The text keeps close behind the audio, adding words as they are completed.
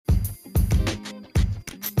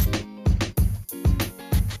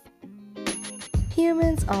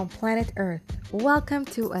Humans on planet Earth, welcome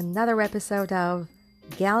to another episode of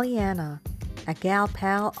Galliana, a gal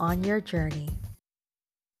pal on your journey.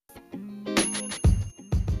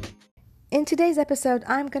 In today's episode,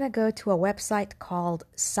 I'm going to go to a website called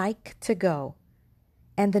Psych2Go,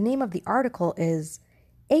 and the name of the article is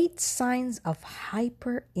 8 Signs of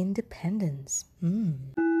Hyper-Independence.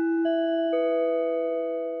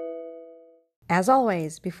 As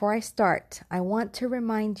always, before I start, I want to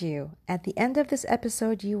remind you, at the end of this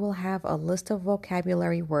episode, you will have a list of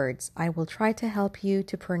vocabulary words. I will try to help you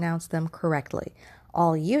to pronounce them correctly.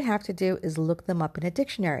 All you have to do is look them up in a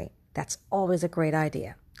dictionary. That's always a great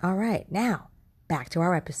idea. All right, now, back to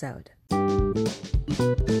our episode.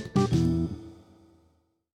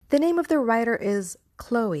 The name of the writer is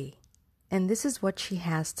Chloe, and this is what she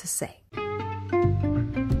has to say.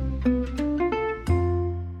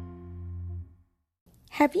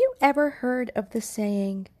 Have you ever heard of the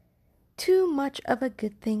saying, too much of a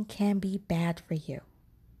good thing can be bad for you?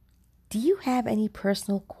 Do you have any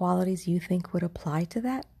personal qualities you think would apply to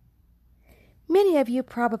that? Many of you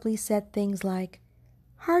probably said things like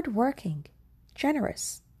hardworking,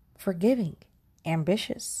 generous, forgiving,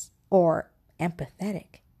 ambitious, or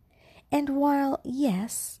empathetic. And while,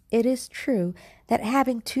 yes, it is true that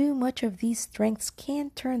having too much of these strengths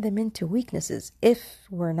can turn them into weaknesses if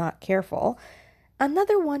we're not careful,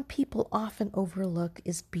 another one people often overlook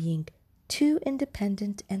is being too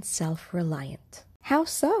independent and self-reliant. How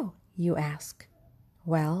so, you ask?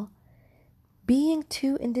 Well, being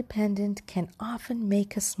too independent can often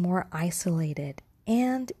make us more isolated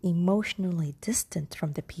and emotionally distant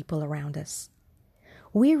from the people around us.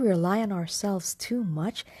 We rely on ourselves too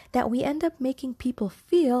much that we end up making people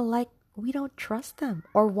feel like we don't trust them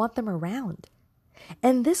or want them around.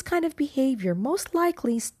 And this kind of behavior most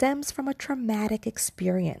likely stems from a traumatic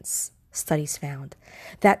experience, studies found,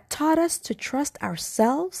 that taught us to trust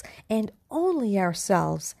ourselves and only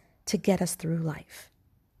ourselves to get us through life.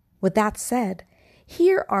 With that said,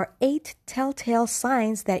 here are 8 telltale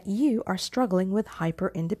signs that you are struggling with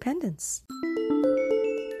hyper-independence.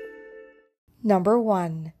 Number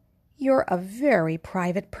 1, you're a very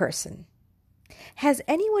private person. Has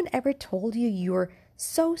anyone ever told you you're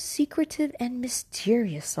so secretive and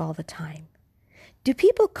mysterious all the time? Do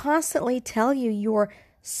people constantly tell you you're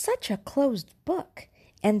such a closed book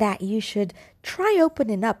and that you should try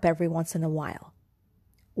opening up every once in a while?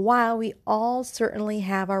 While we all certainly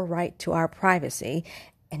have a right to our privacy,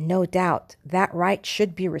 and no doubt that right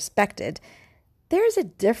should be respected, there's a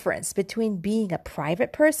difference between being a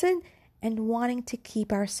private person and wanting to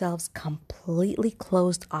keep ourselves completely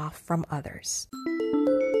closed off from others.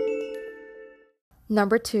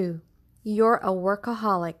 Number 2, you're a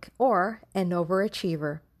workaholic or an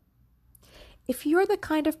overachiever. If you're the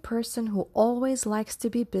kind of person who always likes to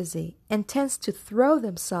be busy and tends to throw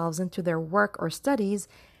themselves into their work or studies,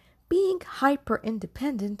 being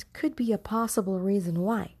hyper-independent could be a possible reason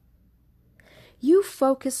why. You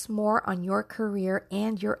focus more on your career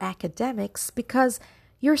and your academics because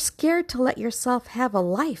you're scared to let yourself have a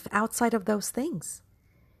life outside of those things.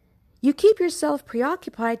 You keep yourself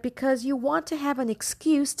preoccupied because you want to have an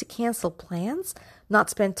excuse to cancel plans, not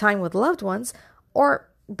spend time with loved ones, or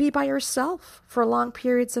be by yourself for long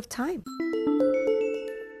periods of time.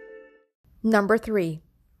 Number 3,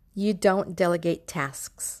 you don't delegate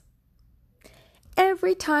tasks.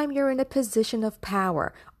 Every time you're in a position of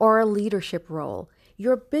power or a leadership role,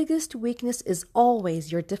 your biggest weakness is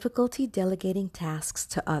always your difficulty delegating tasks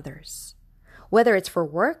to others. Whether it's for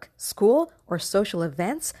work, school, or social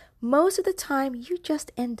events, most of the time you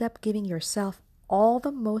just end up giving yourself all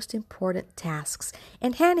the most important tasks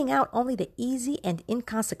and handing out only the easy and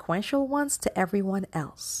inconsequential ones to everyone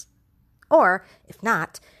else. Or, if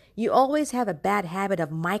not, you always have a bad habit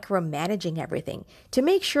of micromanaging everything to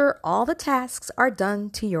make sure all the tasks are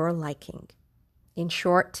done to your liking. In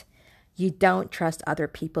short, you don't trust other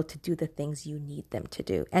people to do the things you need them to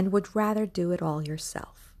do and would rather do it all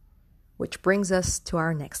yourself. Which brings us to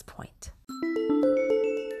our next point.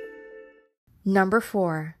 Number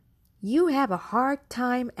 4, you have a hard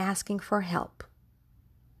time asking for help.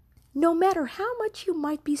 No matter how much you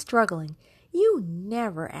might be struggling, you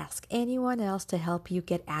never ask anyone else to help you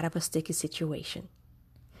get out of a sticky situation.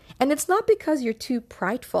 And it's not because you're too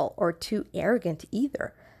prideful or too arrogant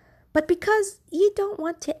either, but because you don't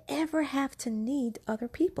want to ever have to need other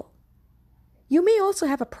people. You may also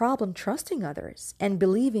have a problem trusting others and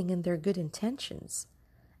believing in their good intentions,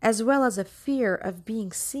 as well as a fear of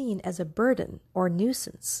being seen as a burden or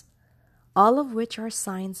nuisance, all of which are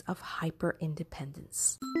signs of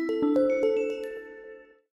hyper-independence.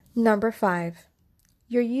 Number 5,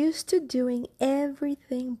 you're used to doing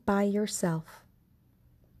everything by yourself.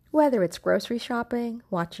 Whether it's grocery shopping,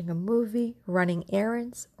 watching a movie, running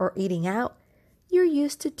errands, or eating out, you're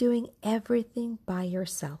used to doing everything by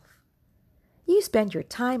yourself. You spend your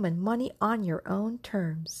time and money on your own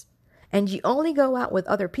terms, and you only go out with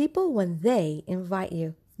other people when they invite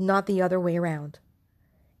you, not the other way around.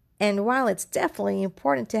 And while it's definitely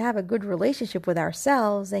important to have a good relationship with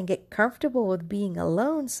ourselves and get comfortable with being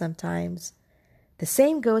alone sometimes, the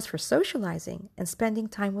same goes for socializing and spending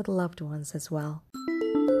time with loved ones as well.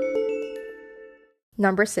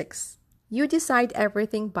 Number 6, you decide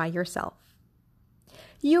everything by yourself.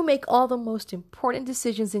 You make all the most important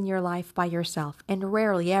decisions in your life by yourself and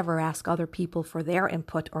rarely ever ask other people for their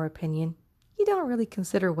input or opinion. You don't really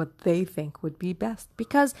consider what they think would be best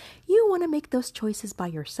because you want to make those choices by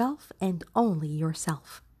yourself and only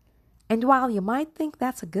yourself. And while you might think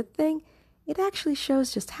that's a good thing, it actually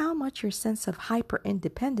shows just how much your sense of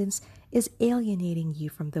hyper-independence is alienating you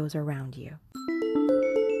from those around you.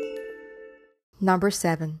 Number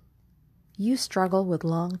 7, you struggle with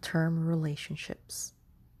long-term relationships.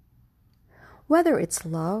 Whether it's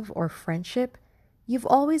love or friendship, you've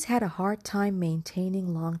always had a hard time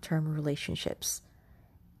maintaining long-term relationships.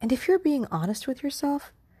 And if you're being honest with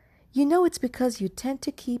yourself, you know it's because you tend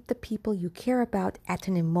to keep the people you care about at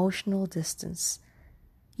an emotional distance.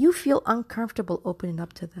 You feel uncomfortable opening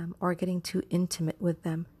up to them or getting too intimate with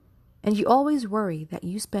them, and you always worry that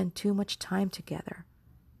you spend too much time together.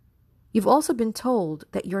 You've also been told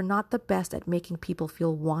that you're not the best at making people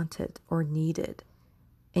feel wanted or needed,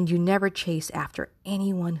 and you never chase after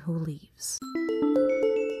anyone who leaves.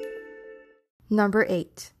 Number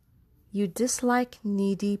 8, you dislike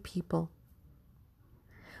needy people.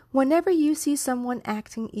 Whenever you see someone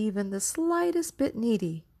acting even the slightest bit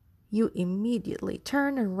needy, you immediately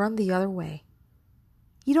turn and run the other way.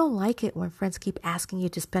 You don't like it when friends keep asking you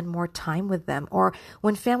to spend more time with them or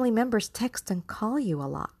when family members text and call you a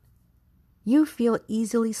lot. You feel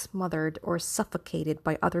easily smothered or suffocated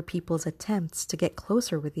by other people's attempts to get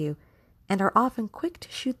closer with you and are often quick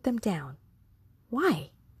to shoot them down. Why?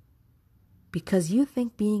 Because you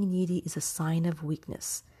think being needy is a sign of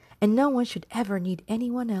weakness, and no one should ever need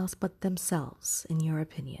anyone else but themselves, in your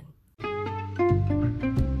opinion.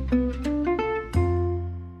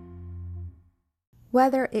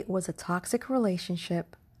 Whether it was a toxic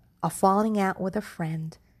relationship, a falling out with a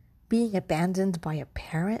friend, being abandoned by a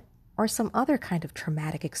parent, or some other kind of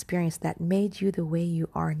traumatic experience that made you the way you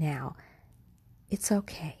are now, it's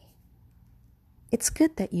okay. It's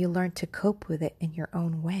good that you learned to cope with it in your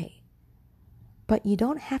own way. But you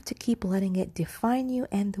don't have to keep letting it define you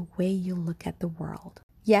and the way you look at the world.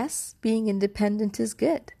 Yes, being independent is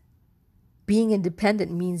good. Being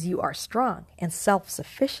independent means you are strong and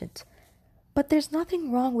self-sufficient. But there's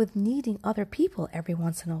nothing wrong with needing other people every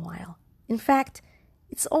once in a while. In fact,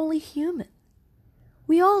 it's only human.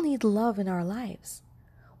 We all need love in our lives.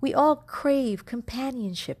 We all crave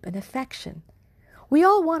companionship and affection. We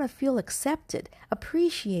all want to feel accepted,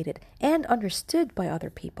 appreciated, and understood by other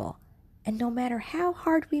people. And no matter how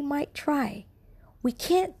hard we might try, we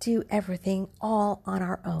can't do everything all on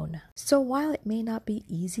our own. So while it may not be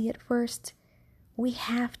easy at first, we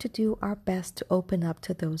have to do our best to open up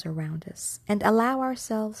to those around us and allow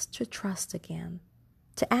ourselves to trust again,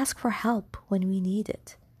 to ask for help when we need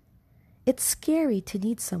it. It's scary to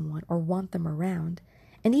need someone or want them around,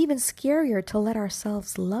 and even scarier to let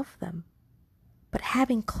ourselves love them. But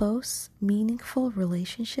having close, meaningful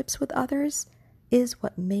relationships with others is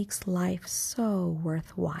what makes life so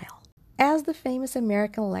worthwhile. As the famous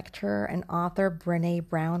American lecturer and author Brené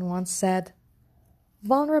Brown once said,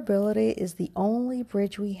 vulnerability is the only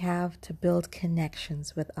bridge we have to build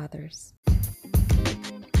connections with others.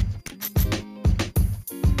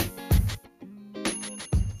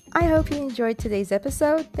 I hope you enjoyed today's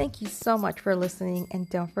episode. Thank you so much for listening, and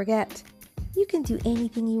don't forget, you can do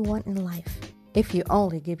anything you want in life if you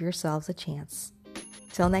only give yourselves a chance.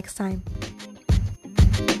 Till next time.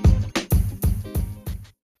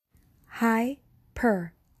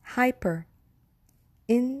 Hyper.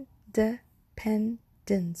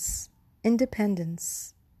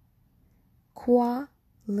 Independence. Qualities.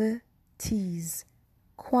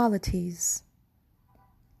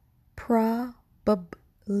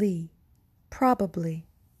 Probably.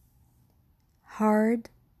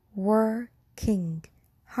 Hardworking.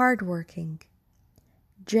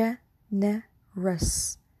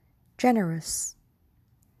 Generous.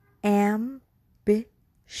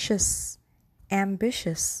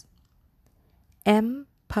 Ambitious.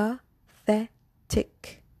 Empathetic.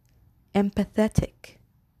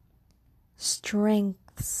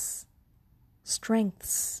 Strengths.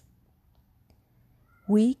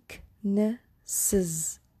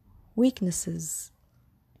 Weaknesses.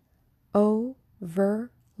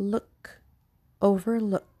 overlook,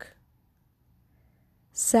 overlook.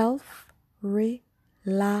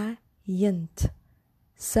 Self-reliant,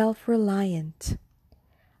 self-reliant.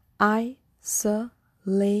 Isolated,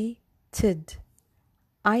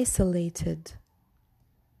 isolated.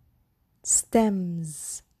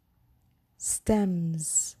 Stems,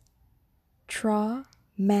 stems. Traumatic,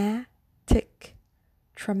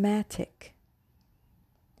 traumatic.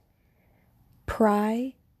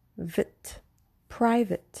 Private,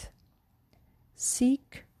 private.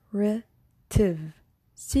 Secretive,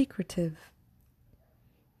 secretive.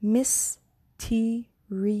 Mysterious,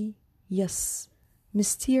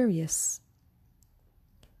 mysterious.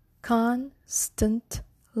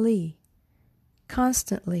 Constantly,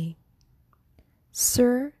 constantly.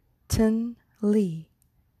 Certainly,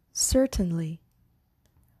 certainly.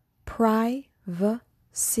 Privacy,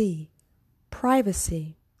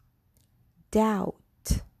 privacy.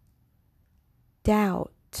 Doubt,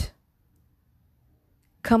 doubt.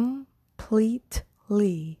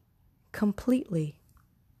 Completely, completely.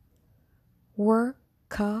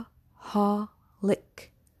 Workaholic,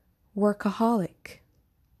 workaholic.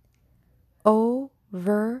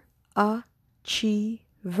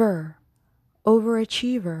 Overachiever,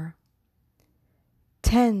 overachiever.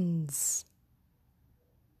 Tens,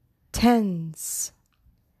 tens.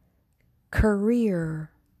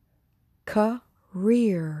 Career,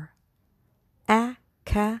 career.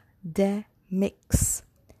 Academics,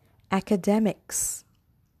 academics.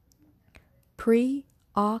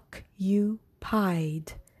 Preoccupied,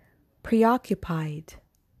 preoccupied.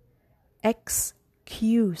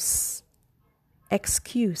 Excuse,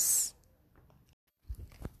 excuse.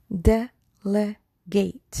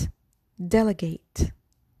 Delegate, delegate.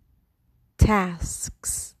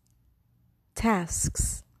 Tasks,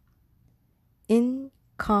 tasks.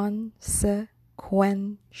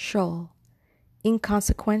 Inconsequential,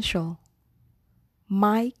 inconsequential.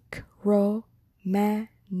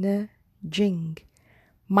 Micromanaging,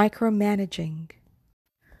 micromanaging.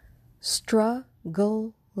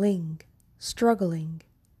 Struggling, struggling.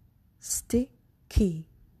 Sticky,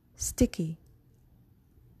 sticky.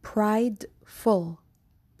 Prideful,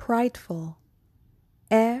 prideful.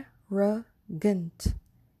 Arrogant,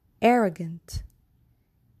 arrogant.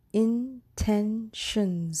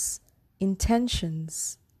 Intentions,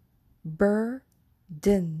 intentions.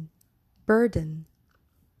 Burden, burden.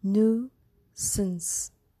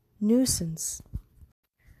 Nuisance, nuisance.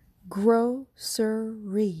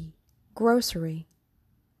 Grocery, grocery.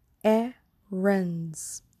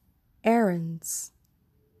 Errands, errands.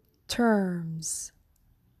 Terms,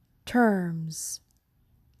 terms.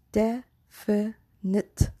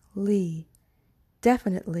 Definitely,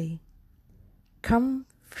 definitely.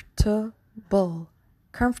 Comfortable,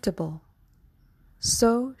 comfortable.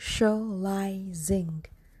 Socializing,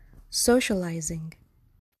 socializing.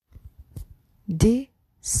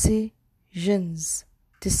 Decisions,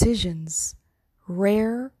 decisions.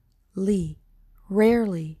 Rarely,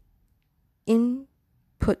 rarely.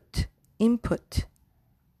 Input, input.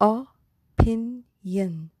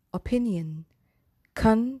 Opinion, opinion.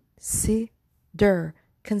 Consider,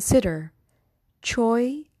 consider.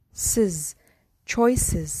 Choices,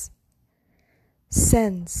 choices.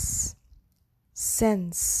 Sense,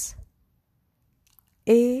 sense.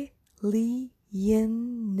 Alienating,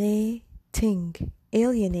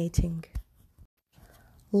 alienating.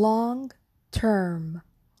 Long term,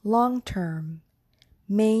 long term.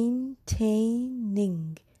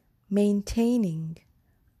 Maintaining, maintaining.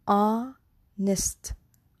 Honest,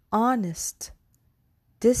 honest.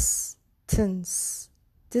 Distance,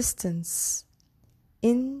 distance.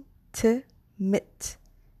 Intimate,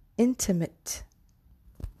 intimate.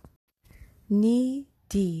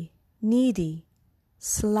 Needy, needy.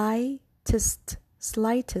 Slightest,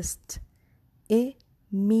 slightest.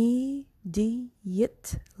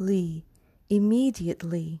 Immediately,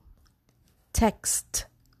 immediately. Text,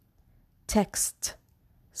 text.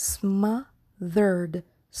 Smothered,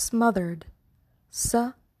 smothered.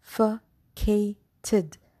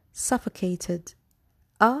 Suffocated, suffocated.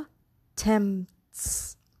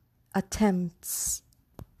 Attempts, attempts.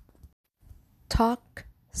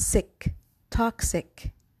 Toxic,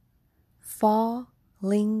 toxic.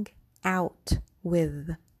 Falling out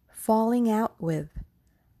with, falling out with.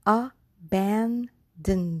 Abandoned,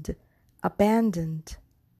 abandoned.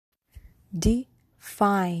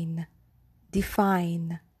 Define,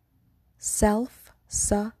 define.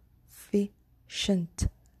 Self-sufficient,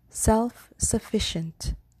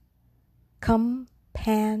 self-sufficient.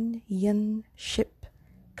 Companionship,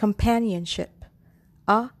 companionship.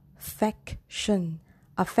 Affection,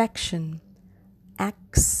 affection.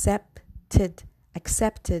 Acceptance,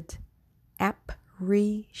 accepted,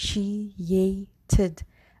 appreciated,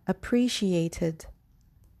 appreciated.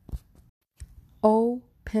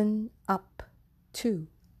 Open up to,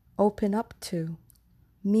 open up to.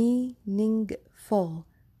 Meaningful,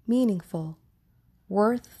 meaningful.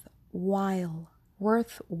 Worthwhile,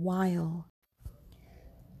 worthwhile.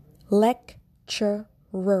 Lecturer,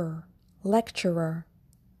 lecturer.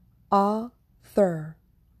 Author,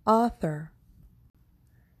 author.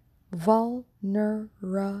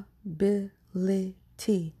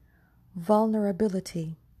 Vulnerability,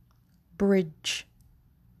 vulnerability. Bridge,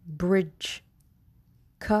 bridge.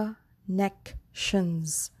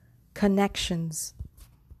 Connections, connections.